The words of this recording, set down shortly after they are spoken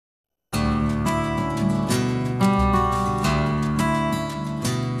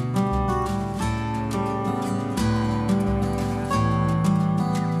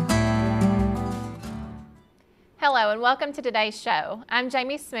Hello and welcome to today's show. I'm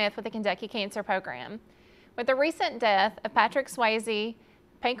Jamie Smith with the Kentucky Cancer Program. With the recent death of Patrick Swayze,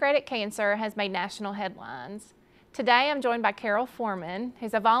 pancreatic cancer has made national headlines. Today I'm joined by Carol Foreman,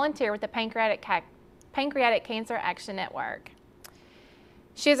 who's a volunteer with the Pancreatic Cancer Action Network.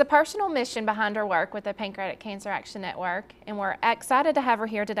 She has a personal mission behind her work with the Pancreatic Cancer Action Network, and we're excited to have her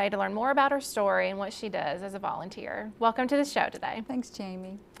here today to learn more about her story and what she does as a volunteer. Welcome to the show today. Thanks,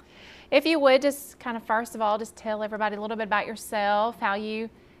 Jamie. If you would, just kind of first of all, just tell everybody a little bit about yourself, how you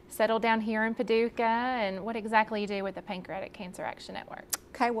settled down here in Paducah, and what exactly you do with the Pancreatic Cancer Action Network.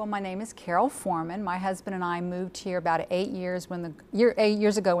 Okay, well, my name is Carol Foreman. My husband and I moved here about 8 years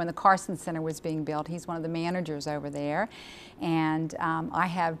ago when the Carson Center was being built. He's one of the managers over there. And I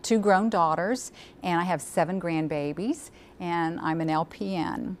have 2 grown daughters, and I have 7 grandbabies, and I'm an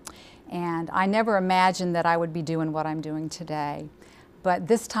LPN. And I never imagined that I would be doing what I'm doing today. But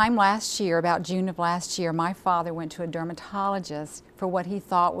this time last year, about June of last year, my father went to a dermatologist for what he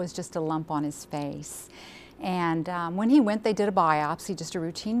thought was just a lump on his face. And when he went, they did a biopsy, just a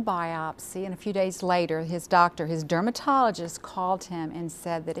routine biopsy, and a few days later, his dermatologist called him and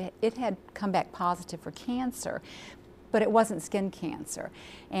said that it had come back positive for cancer, but it wasn't skin cancer.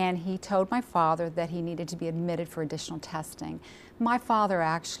 And he told my father that he needed to be admitted for additional testing. My father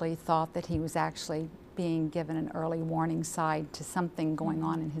actually thought that he was actually being given an early warning sign to something going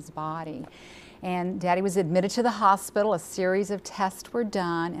on in his body. And Daddy was admitted to the hospital, a series of tests were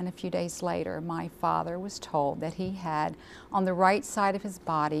done, and a few days later my father was told that he had, on the right side of his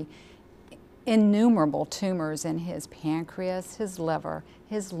body, innumerable tumors in his pancreas, his liver,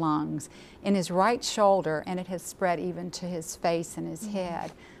 his lungs, in his right shoulder, and it has spread even to his face and his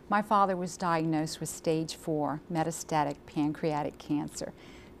head. My father was diagnosed with stage 4 metastatic pancreatic cancer.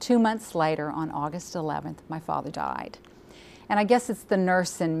 2 months later, on August 11th, my father died. And I guess it's the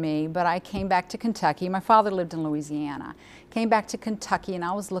nurse in me, but I came back to Kentucky. My father lived in Louisiana. Came back to Kentucky, and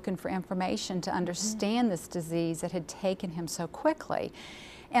I was looking for information to understand this disease that had taken him so quickly.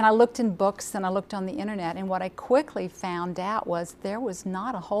 And I looked in books and I looked on the internet, and what I quickly found out was there was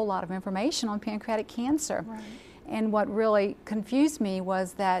not a whole lot of information on pancreatic cancer. Right. And what really confused me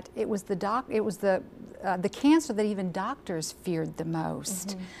was that it was the cancer that even doctors feared the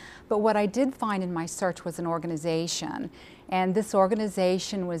most. But what I did find in my search was an organization, and this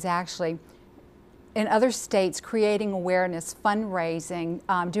organization was actually in other states creating awareness, fundraising,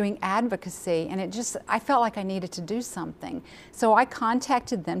 doing advocacy, and I felt like I needed to do something. So I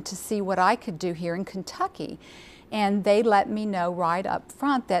contacted them to see what I could do here in Kentucky. And they let me know right up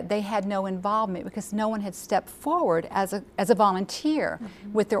front that they had no involvement because no one had stepped forward as a volunteer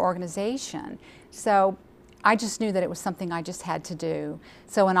with their organization. So I just knew that it was something I just had to do.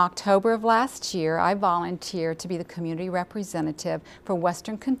 So in October of last year, I volunteered to be the community representative for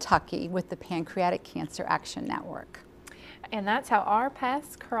Western Kentucky with the Pancreatic Cancer Action Network. And that's how our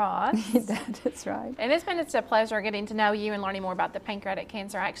paths crossed. That's right. And it's been just a pleasure getting to know you and learning more about the Pancreatic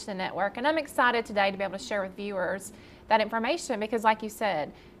Cancer Action Network. And I'm excited today to be able to share with viewers that information because, like you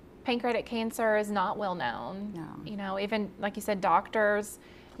said, pancreatic cancer is not well known. No. You know, even like you said, doctors,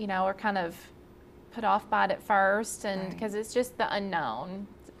 you know, are kind of put off by it at first, and because it's just the unknown.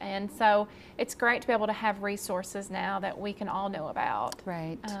 And so it's great to be able to have resources now that we can all know about.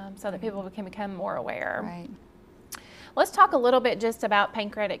 Right. So that people can become more aware. Right. Let's talk a little bit just about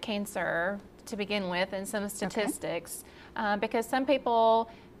pancreatic cancer to begin with and some statistics, because some people,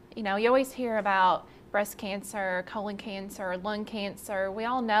 you know, you always hear about breast cancer, colon cancer, lung cancer. We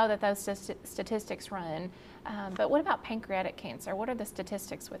all know that those statistics run, but what about pancreatic cancer? What are the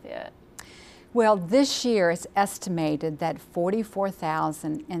statistics with it? Well, this year it's estimated that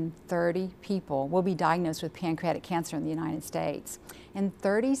 44,030 people will be diagnosed with pancreatic cancer in the United States, and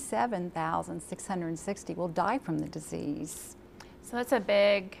 37,660 will die from the disease. So that's a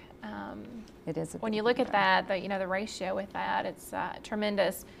big. It is. When you look at that, the ratio with that, it's a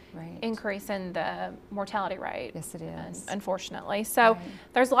tremendous increase in the mortality rate. Yes, it is. Unfortunately, so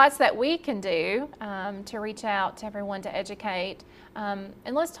there's lots that we can do to reach out to everyone to educate, and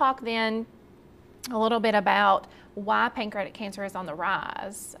let's talk then a little bit about why pancreatic cancer is on the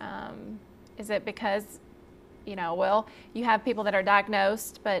rise. Is it because, you have people that are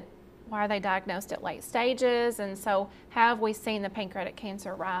diagnosed, but why are they diagnosed at late stages? And so how have we seen the pancreatic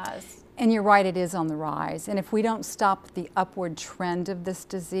cancer rise? And you're right, it is on the rise. And if we don't stop the upward trend of this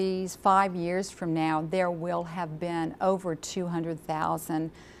disease, 5 years from now, there will have been over 200,000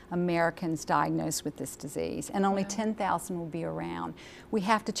 Americans diagnosed with this disease, and only 10,000 will be around. We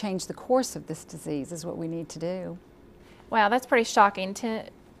have to change the course of this disease is what we need to do. Wow, that's pretty shocking.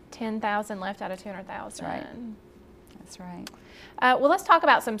 10,000 left out of 200,000. Right. That's right. Well, let's talk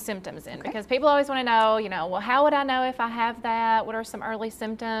about some symptoms then, Okay. because people always want to know, well, how would I know if I have that? What are some early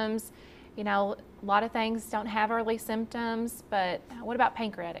symptoms? A lot of things don't have early symptoms, but what about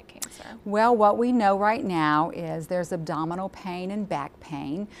pancreatic cancer? Well, what we know right now is there's abdominal pain and back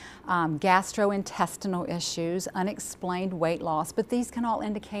pain, gastrointestinal issues, unexplained weight loss, but these can all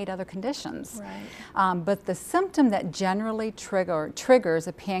indicate other conditions. Right. But the symptom that generally triggers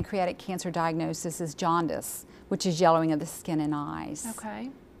a pancreatic cancer diagnosis is jaundice, which is yellowing of the skin and eyes. Okay.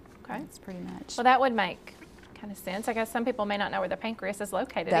 That's pretty much. Well, that would make kind of sense. I guess some people may not know where the pancreas is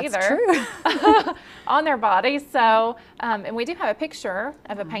located That's either. True. On their body. So, and we do have a picture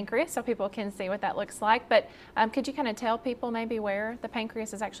of a pancreas so people can see what that looks like. But could you kind of tell people maybe where the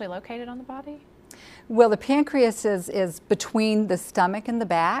pancreas is actually located on the body? Well, the pancreas is between the stomach and the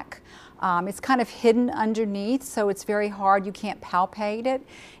back. It's kind of hidden underneath, so it's very hard. You can't palpate it.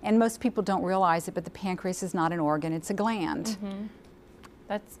 And most people don't realize it, but the pancreas is not an organ, it's a gland. Mm-hmm.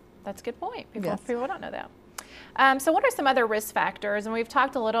 That's a good point. People don't know that. So what are some other risk factors? And we've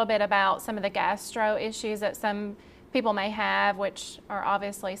talked a little bit about some of the gastro issues that some people may have, which are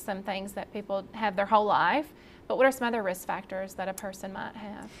obviously some things that people have their whole life. But what are some other risk factors that a person might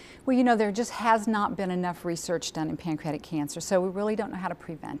have? Well, there just has not been enough research done in pancreatic cancer, so we really don't know how to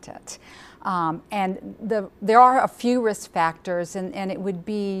prevent it. There are a few risk factors, and it would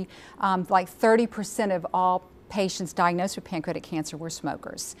be like 30% of all patients diagnosed with pancreatic cancer were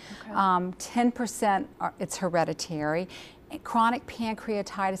smokers. Okay. 10% it's hereditary. Chronic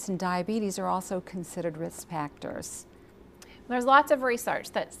pancreatitis and diabetes are also considered risk factors. There's lots of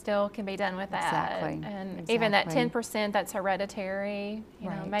research that still can be done with that. Exactly. And even that 10% that's hereditary,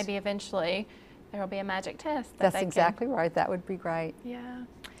 Right. maybe eventually there will be a magic test. That's exactly right. That would be great. Yeah.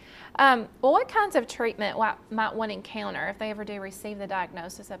 Well, what kinds of treatment might one encounter if they ever do receive the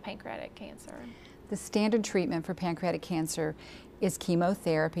diagnosis of pancreatic cancer? The standard treatment for pancreatic cancer is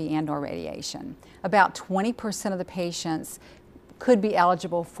chemotherapy and/or radiation. About 20% of the patients could be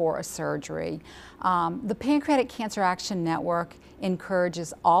eligible for a surgery. The Pancreatic Cancer Action Network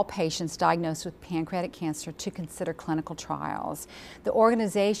encourages all patients diagnosed with pancreatic cancer to consider clinical trials. The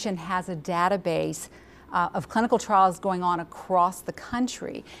organization has a database of clinical trials going on across the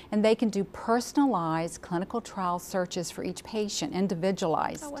country, and they can do personalized clinical trial searches for each patient,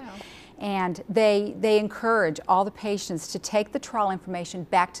 individualized. Oh, wow. And they encourage all the patients to take the trial information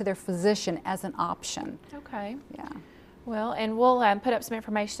back to their physician as an option. Okay. Yeah. Well, and we'll put up some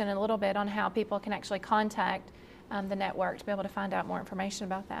information in a little bit on how people can actually contact the network to be able to find out more information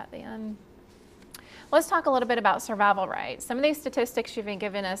about that then. Let's talk a little bit about survival rates. Some of these statistics you've been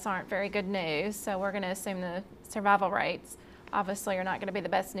giving us aren't very good news, so we're going to assume the survival rates obviously are not going to be the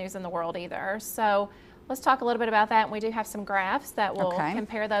best news in the world either. So let's talk a little bit about that, and we do have some graphs that will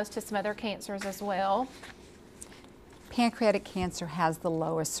compare those to some other cancers as well. Pancreatic cancer has the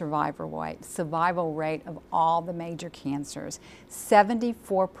lowest survival rate of all the major cancers.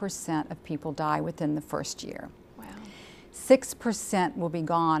 74% of people die within the first year. Wow. 6% will be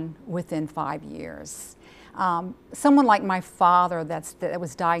gone within 5 years. Someone like my father that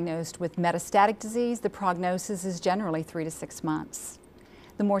was diagnosed with metastatic disease, the prognosis is generally 3 to 6 months.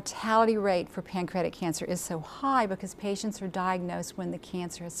 The mortality rate for pancreatic cancer is so high because patients are diagnosed when the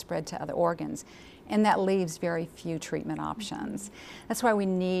cancer has spread to other organs, and that leaves very few treatment options. That's why we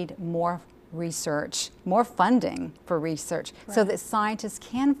need more research, more funding for research, so that scientists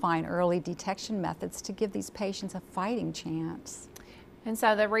can find early detection methods to give these patients a fighting chance. And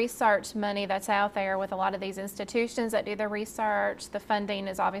so the research money that's out there with a lot of these institutions that do the research, the funding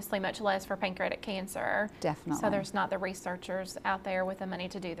is obviously much less for pancreatic cancer. Definitely. So there's not the researchers out there with the money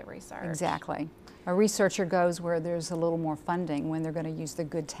to do the research. Exactly. A researcher goes where there's a little more funding, when they're going to use their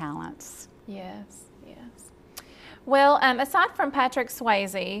good talents. Yes, yes. Well, aside from Patrick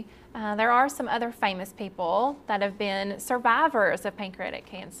Swayze, there are some other famous people that have been survivors of pancreatic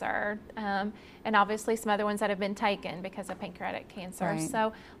cancer, and obviously some other ones that have been taken because of pancreatic cancer. Right.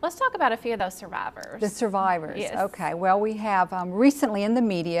 So let's talk about a few of those survivors. The survivors. Yes. Okay. Well, we have recently in the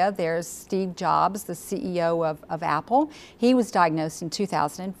media, there's Steve Jobs, the CEO of Apple. He was diagnosed in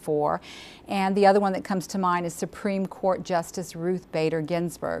 2004. And the other one that comes to mind is Supreme Court Justice Ruth Bader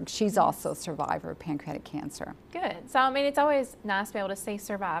Ginsburg. She's also a survivor of pancreatic cancer. Good. So, I mean, it's always nice to be able to see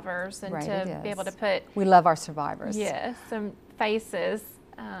survivors and to be able to put, we love our survivors. yes, some faces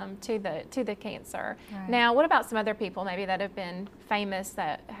to the cancer. Right. Now, what about some other people maybe that have been famous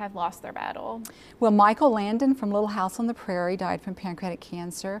that have lost their battle? Well, Michael Landon from Little House on the Prairie died from pancreatic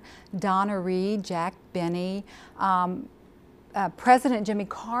cancer. Donna Reed, Jack Benny. President Jimmy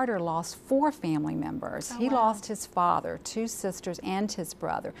Carter lost 4 family members. Oh, he wow. lost his father, 2 sisters, and his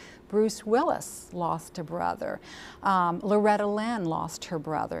brother. Bruce Willis lost a brother. Loretta Lynn lost her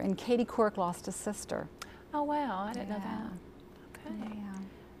brother. And Katie Couric lost a sister. Oh, wow. I didn't know that. Okay. Yeah.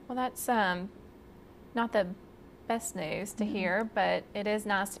 Well, that's not the best news to hear, but it is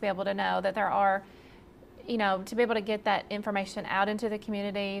nice to be able to know that there are, you know, to be able to get that information out into the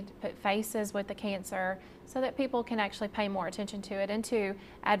community, to put faces with the cancer so that people can actually pay more attention to it and to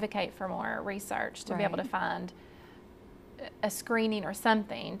advocate for more research to be able to find a screening or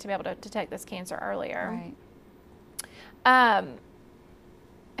something to be able to detect this cancer earlier. Right.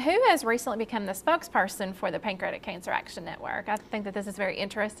 Who has recently become the spokesperson for the Pancreatic Cancer Action Network? I think that this is very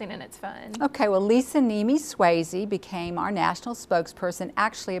interesting and it's fun. Okay, well, Lisa Nemi Swayze became our national spokesperson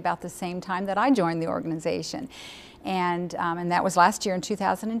actually about the same time that I joined the organization. And that was last year in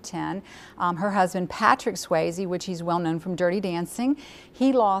 2010. Her husband, Patrick Swayze, which he's well known from Dirty Dancing,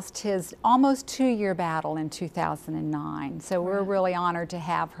 he lost his almost 2-year battle in 2009. So we're really honored to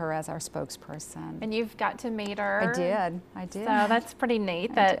have her as our spokesperson. And you've got to meet her. I did. So that's pretty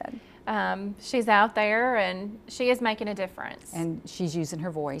neat that she's out there and she is making a difference. And she's using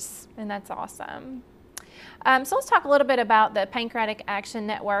her voice. And that's awesome. So let's talk a little bit about the Pancreatic Action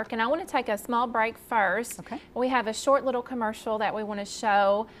Network, and I want to take a small break first. Okay. We have a short little commercial that we want to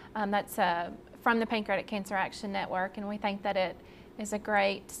show that's from the Pancreatic Cancer Action Network, and we think that it is a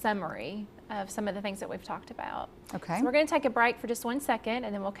great summary of some of the things that we've talked about. Okay. So we're going to take a break for just 1 second,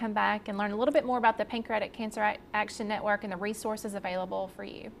 and then we'll come back and learn a little bit more about the Pancreatic Cancer Action Network and the resources available for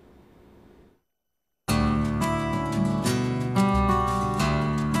you.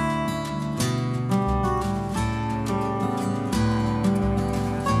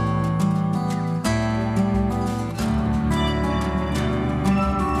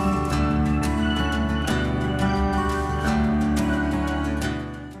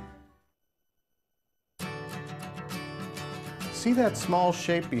 See that small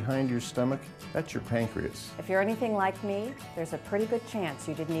shape behind your stomach? That's your pancreas. If you're anything like me, there's a pretty good chance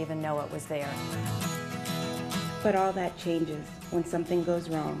you didn't even know it was there. But all that changes when something goes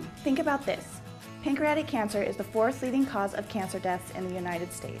wrong. Think about this. Pancreatic cancer is the 4th leading cause of cancer deaths in the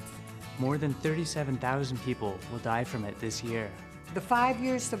United States. More than 37,000 people will die from it this year. The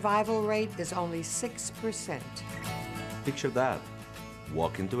 5-year survival rate is only 6%. Picture that.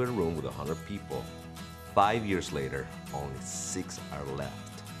 Walk into a room with 100 people. 5 years later, only 6 are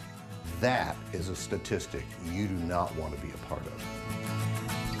left. That is a statistic you do not want to be a part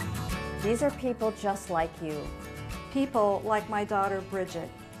of. These are people just like you. People like my daughter, Bridget.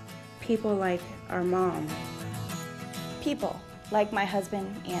 People like our mom. People like my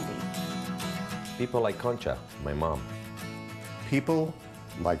husband, Andy. People like Concha, my mom. People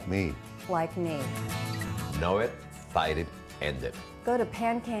like me. Like me. Know it, fight it, end it. Go to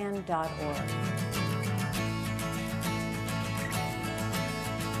pancan.org.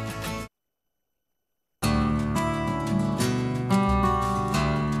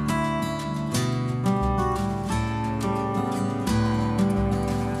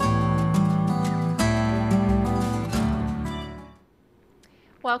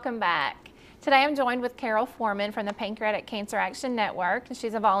 Welcome back. Today I'm joined with Carol Foreman from the Pancreatic Cancer Action Network.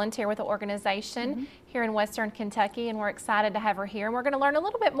 She's a volunteer with the organization here in Western Kentucky, and we're excited to have her here. And we're going to learn a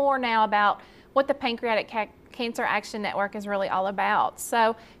little bit more now about what the Pancreatic Cancer Action Network is really all about.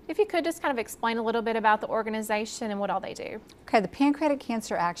 So if you could just kind of explain a little bit about the organization and what all they do. Okay, the Pancreatic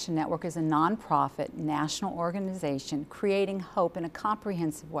Cancer Action Network is a nonprofit national organization creating hope in a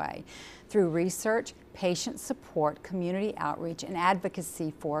comprehensive way through research, patient support, community outreach, and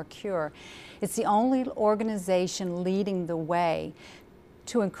advocacy for a cure. It's the only organization leading the way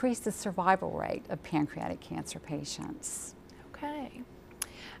to increase the survival rate of pancreatic cancer patients. Okay.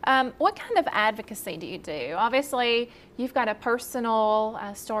 What kind of advocacy do you do? Obviously, you've got a personal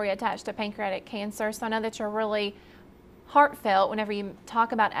story attached to pancreatic cancer, so I know that you're really heartfelt whenever you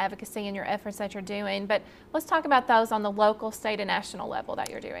talk about advocacy and your efforts that you're doing, but let's talk about those on the local, state, and national level that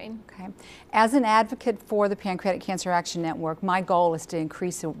you're doing. Okay. As an advocate for the Pancreatic Cancer Action Network, my goal is to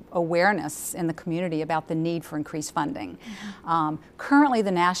increase awareness in the community about the need for increased funding. Currently,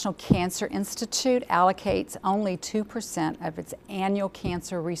 the National Cancer Institute allocates only 2% of its annual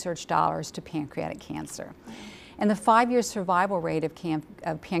cancer research dollars to pancreatic cancer. And the 5-year survival rate of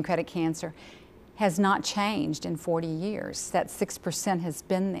pancreatic cancer has not changed in 40 years. That 6% has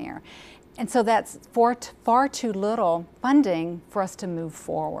been there. And so that's far too little funding for us to move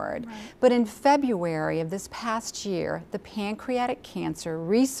forward. Right. But in February of this past year, the Pancreatic Cancer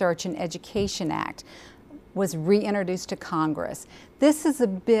Research and Education Act was reintroduced to Congress. This is a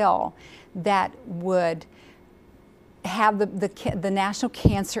bill that would have the National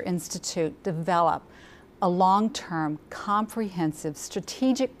Cancer Institute develop a long-term, comprehensive,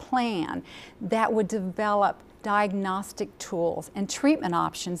 strategic plan that would develop diagnostic tools and treatment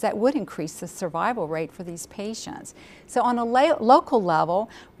options that would increase the survival rate for these patients. So on a local level,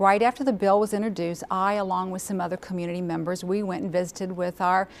 right after the bill was introduced, I, along with some other community members, we went and visited with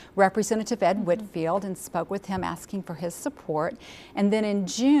our Representative Ed Whitfield and spoke with him asking for his support. And then in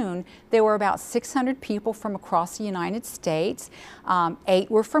June, there were about 600 people from across the United States.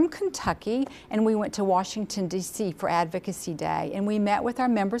 8 were from Kentucky, and we went to Washington, D.C. for Advocacy Day. And we met with our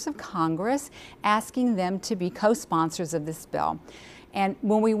members of Congress, asking them to be co-sponsors of this bill. And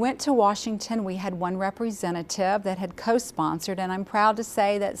when we went to Washington, we had one representative that had co-sponsored, and I'm proud to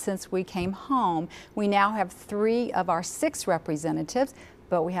say that since we came home, we now have 3 of our 6 representatives,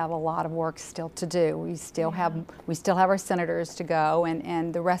 but we have a lot of work still to do. We still have our senators to go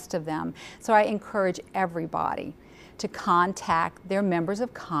and the rest of them. So I encourage everybody to contact their members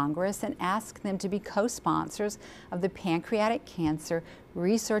of Congress and ask them to be co-sponsors of the Pancreatic Cancer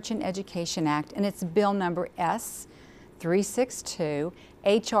Research and Education Act, and it's bill number S362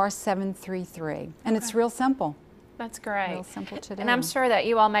 HR 733, and it's real simple. That's great. Real simple to do. And I'm sure that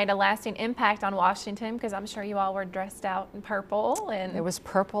you all made a lasting impact on Washington, because I'm sure you all were dressed out in purple. And it was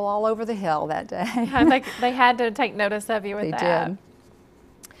purple all over the Hill that day. They had to take notice of you with that.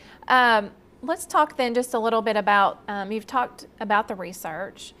 They did. Let's talk then just a little bit about, you've talked about the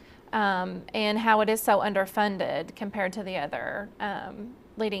research and how it is so underfunded compared to the other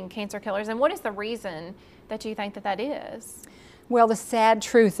leading cancer killers. And what is the reason that you think that that is? Well, the sad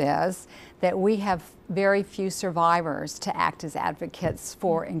truth is that we have very few survivors to act as advocates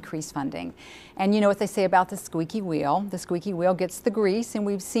for increased funding. And you know what they say about the squeaky wheel? The squeaky wheel gets the grease, and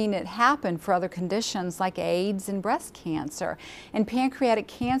we've seen it happen for other conditions like AIDS and breast cancer. And pancreatic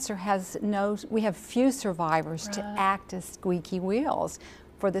cancer we have few survivors to act as squeaky wheels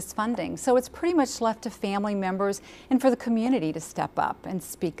for this funding. So it's pretty much left to family members and for the community to step up and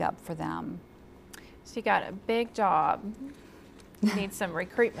speak up for them. So you got a big job. You need some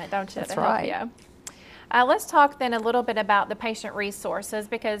recruitment, don't you? That's right. Help you. Let's talk then a little bit about the patient resources,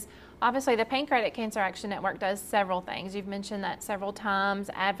 because obviously the Pancreatic Cancer Action Network does several things. You've mentioned that several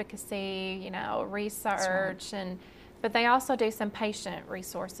times: advocacy, research, but they also do some patient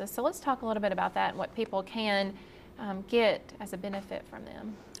resources. So let's talk a little bit about that and what people can get as a benefit from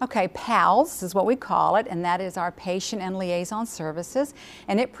them. Okay, PALS is what we call it, and that is our Patient and Liaison Services,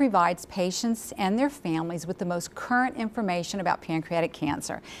 and it provides patients and their families with the most current information about pancreatic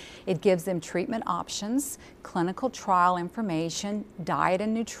cancer. It gives them treatment options, clinical trial information, diet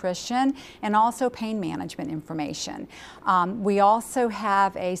and nutrition, and also pain management information. We also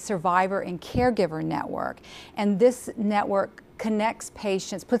have a survivor and caregiver network, and this network connects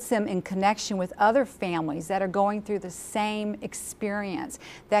patients, puts them in connection with other families that are going through the same experience.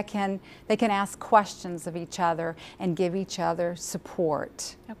 They can ask questions of each other and give each other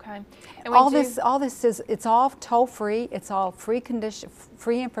support. Okay. And all this is, it's all toll free. It's all free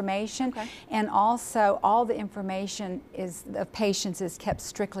information, okay. And also all the information of patients is kept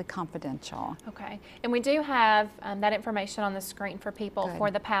strictly confidential. Okay. And we do have that information on the screen for people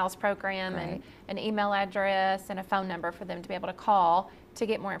for the PALS program, and an email address and a phone number for them to be able to call to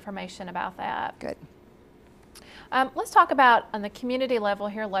get more information about that. Good. Let's talk about on the community level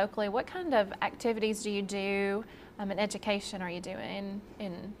here locally. What kind of activities do you do and education are you doing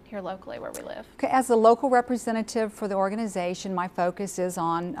in here locally where we live? Okay, as a local representative for the organization, my focus is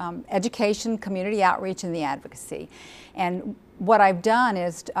on education, community outreach, and the advocacy. And what I've done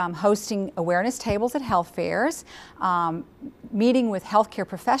is hosting awareness tables at health fairs, meeting with healthcare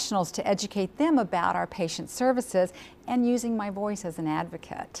professionals to educate them about our patient services, and using my voice as an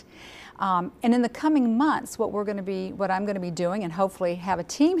advocate. And in the coming months, what I'm going to be doing, and hopefully have a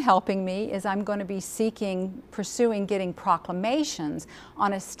team helping me, is I'm going to be pursuing getting proclamations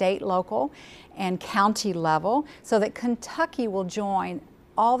on a state, local, and county level, so that Kentucky will join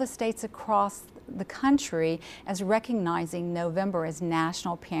all the states across the country as recognizing November as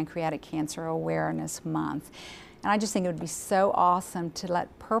National Pancreatic Cancer Awareness Month. And I just think it would be so awesome to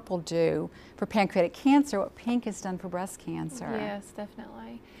let purple do for pancreatic cancer what pink has done for breast cancer. Yes,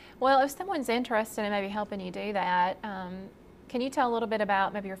 definitely. Well, if someone's interested in maybe helping you do that, can you tell a little bit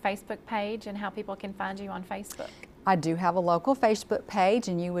about maybe your Facebook page and how people can find you on Facebook? I do have a local Facebook page,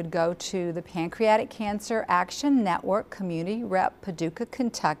 and you would go to the Pancreatic Cancer Action Network Community Rep Paducah,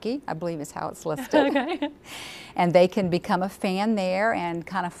 Kentucky, I believe is how it's listed. Okay. And they can become a fan there and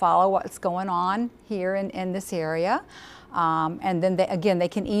kind of follow what's going on here in this area. And then they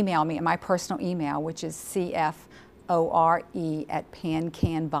can email me at my personal email, which is cfoman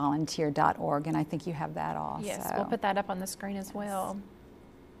PANCANvolunteer.org, and I think you have that also. Yes, we'll put that up on the screen as well.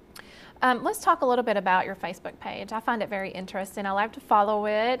 Let's talk a little bit about your Facebook page. I find it very interesting. I like to follow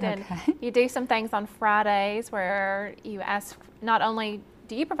it, and you do some things on Fridays where you ask, not only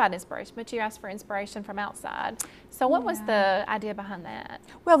do you provide inspiration, but you ask for inspiration from outside. So what was the idea behind that?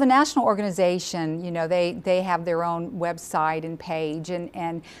 Well, the national organization, you know, they have their own website and page,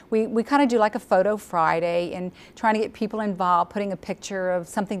 and we kind of do like a photo Friday and trying to get people involved, putting a picture of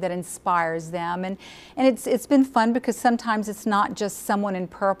something that inspires them. And it's been fun because sometimes it's not just someone in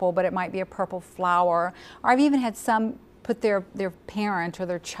purple, but it might be a purple flower. Or I've even had some put their parent or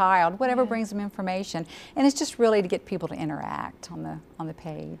their child, whatever brings them information. And it's just really to get people to interact on the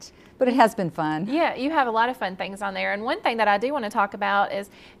page. But it has been fun. Yeah, you have a lot of fun things on there. And one thing that I do want to talk about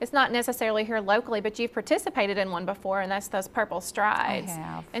is, it's not necessarily here locally, but you've participated in one before, and that's those Purple Strides. I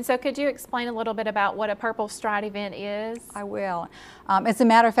have. And so could you explain a little bit about what a Purple Stride event is? I will. As a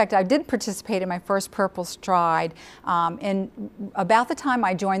matter of fact, I did participate in my first Purple Stride. And about the time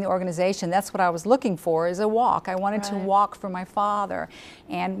I joined the organization, that's what I was looking for, is a walk. I wanted to walk for my father.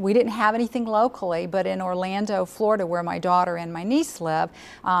 And we didn't have anything locally, but in Orlando, Florida, where my daughter and my niece live,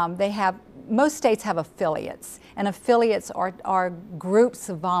 most states have affiliates, and affiliates are groups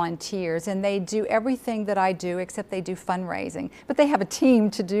of volunteers, and they do everything that I do except they do fundraising. But they have a team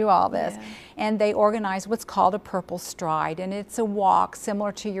to do all this, and they organize what's called a Purple Stride, and it's a walk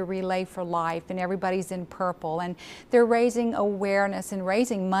similar to your Relay for Life, and everybody's in purple, and they're raising awareness and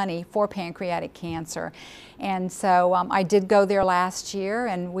raising money for pancreatic cancer. And so I did go there last year,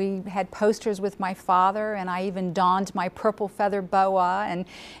 and we had posters with my father, and I even donned my purple feather boa,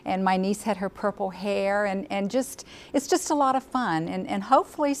 and my niece had her purple hair, and it's just a lot of fun. And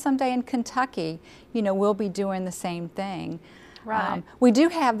hopefully someday in Kentucky, you know, we'll be doing the same thing. Right.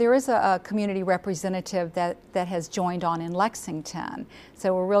 There is a community representative that has joined on in Lexington.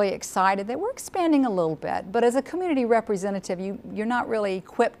 So we're really excited that we're expanding a little bit. But as a community representative, you're not really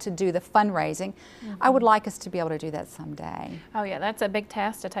equipped to do the fundraising. I would like us to be able to do that someday. Oh yeah, that's a big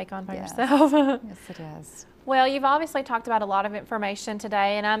task to take on by yourself. Yes, it is. Well, you've obviously talked about a lot of information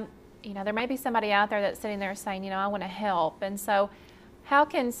today, and there may be somebody out there that's sitting there saying, I want to help. And so how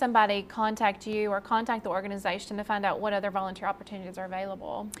can somebody contact you or contact the organization to find out what other volunteer opportunities are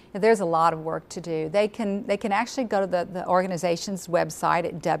available? There's a lot of work to do. They can actually go to the organization's website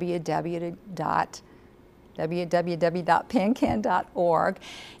at www.pancan.org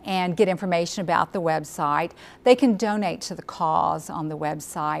and get information about the website. They can donate to the cause on the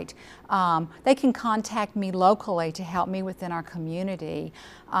website. They can contact me locally to help me within our community,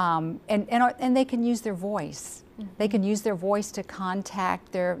 and they can use their voice. They can use their voice to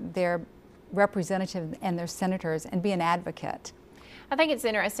contact their representatives and their senators and be an advocate. I think it's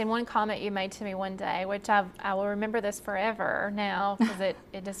interesting. One comment you made to me one day, which I will remember this forever now, because it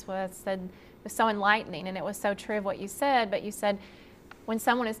just was so enlightening, and it was so true of what you said. But you said, when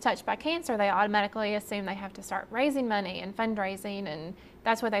someone is touched by cancer, they automatically assume they have to start raising money and fundraising, and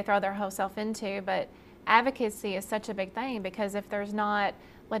that's what they throw their whole self into. But advocacy is such a big thing, because if there's not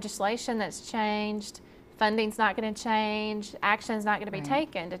legislation that's changed, funding's not going to change, action's not going to be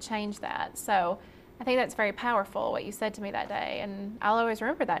taken to change that. So I think that's very powerful, what you said to me that day, and I'll always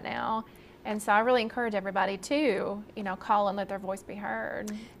remember that now. And so I really encourage everybody to, call and let their voice be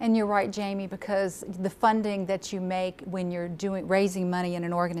heard. And you're right, Jamie, because the funding that you make when you're raising money in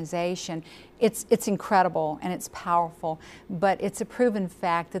an organization, it's incredible and it's powerful. But it's a proven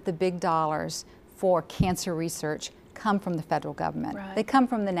fact that the big dollars for cancer research come from the federal government. They come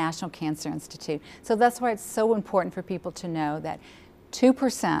from the National Cancer Institute. So that's why it's so important for people to know that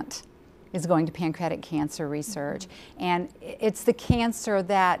 2% is going to pancreatic cancer research. And it's the cancer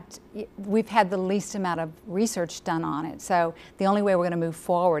that we've had the least amount of research done on it. So the only way we're going to move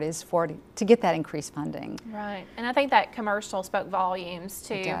forward is to get that increased funding. Right. And I think that commercial spoke volumes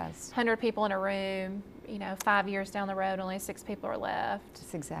to 100 people in a room, 5 years down the road, only 6 people are left.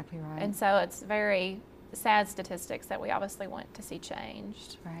 That's exactly right. And so it's very sad statistics that we obviously want to see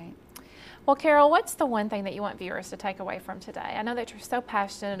changed. Right. Well, Carol, what's the one thing that you want viewers to take away from today? I know that you're so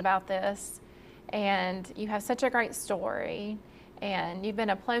passionate about this, and you have such a great story, and you've been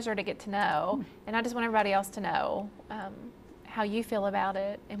a pleasure to get to know, and I just want everybody else to know how you feel about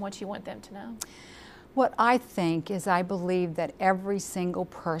it and what you want them to know. What I think is, I believe that every single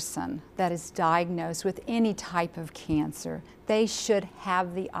person that is diagnosed with any type of cancer, they should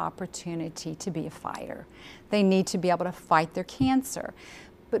have the opportunity to be a fighter. They need to be able to fight their cancer.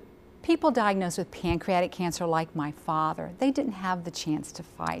 But people diagnosed with pancreatic cancer, like my father, they didn't have the chance to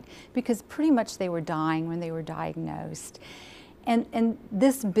fight because pretty much they were dying when they were diagnosed. And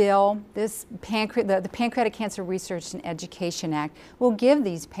this bill, the Pancreatic Cancer Research and Education Act, will give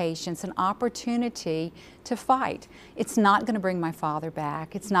these patients an opportunity to fight. It's not going to bring my father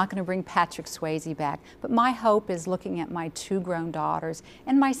back. It's not going to bring Patrick Swayze back. But my hope is looking at my 2 grown daughters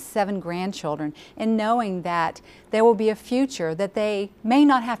and my 7 grandchildren and knowing that there will be a future that they may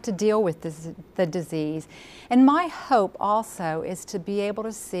not have to deal with the disease. And my hope also is to be able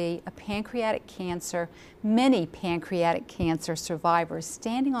to see many pancreatic cancer survivors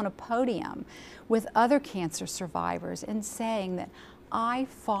standing on a podium with other cancer survivors and saying that I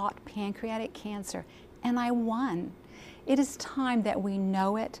fought pancreatic cancer and I won. It is time that we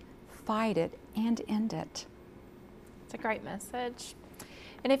know it, fight it, and end it. It's a great message.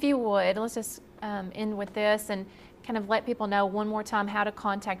 And if you would, let's just end with this and kind of let people know one more time how to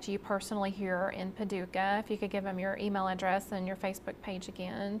contact you personally here in Paducah. If you could give them your email address and your Facebook page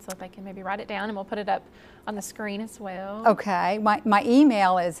again so they can maybe write it down, and we'll put it up on the screen as well. Okay, my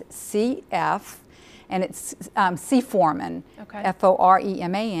email is CF, and it's C Foreman, okay.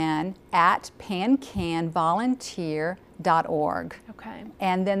 Foreman, at pancanvolunteer.org. Okay.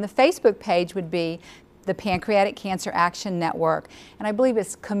 And then the Facebook page would be the Pancreatic Cancer Action Network, and I believe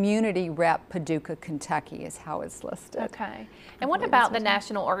it's Community Rep Paducah, Kentucky is how it's listed. Okay. And what about the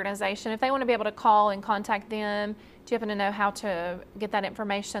national organization? If they want to be able to call and contact them, do you happen to know how to get that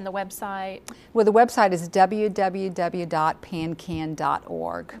information, the website? Well, the website is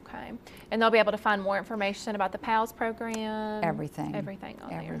www.pancan.org. Okay. And they'll be able to find more information about the PALS program? Everything. Everything on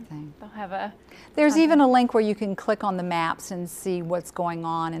there. Everything. They'll have a... There's even a link where you can click on the maps and see what's going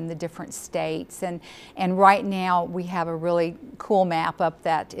on in the different states. And right now we have a really cool map up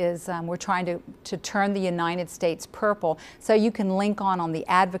that is, we're trying to turn the United States purple. So you can link on the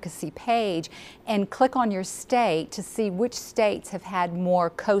advocacy page and click on your state to see which states have had more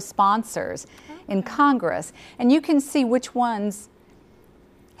co-sponsors in Congress. And you can see which ones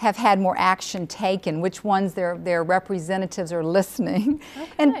have had more action taken, which ones their representatives are listening.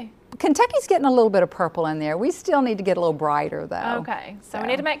 Okay. And Kentucky's getting a little bit of purple in there. We still need to get a little brighter, though. Okay, so we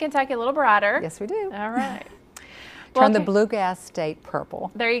need to make Kentucky a little brighter. Yes, we do. All right. Turn the blue gas state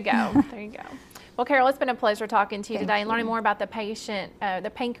purple. There you go. There you go. Well, Carol, it's been a pleasure talking to you today and learning more about the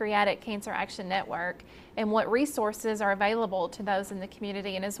Pancreatic Cancer Action Network and what resources are available to those in the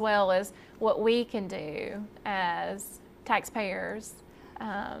community, and as well as what we can do as taxpayers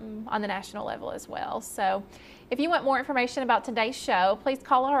on the national level as well. So if you want more information about today's show, please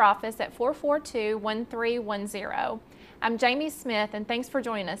call our office at 442-1310. I'm Jamie Smith, and thanks for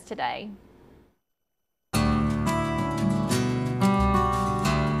joining us today.